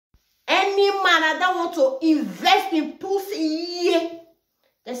any man that don't want to invest in pussy,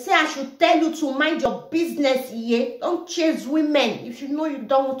 they say I should tell you to mind your business. Don't chase women if you know you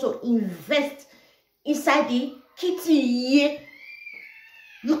don't want to invest inside the kitty.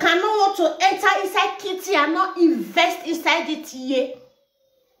 You cannot want to enter inside kitty and not invest inside it.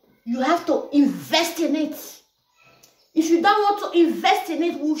 You have to invest in it. If you don't want to invest in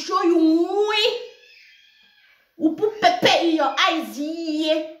it, we'll show you. We'll put pepper in your eyes.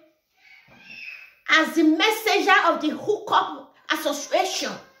 As the messenger of the hookup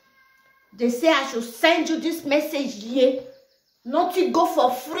association, they say I should send you this message. Not to go for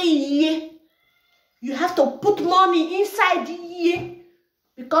free. You have to put money inside.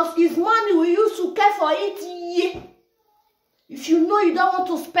 Because it's money we use to care for it. If you know you don't want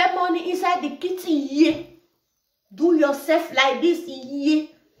to spend money inside the kitty, do yourself like this.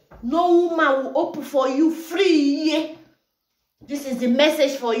 No woman will open for you free. This is the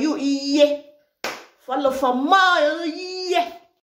message for you. Follow for more.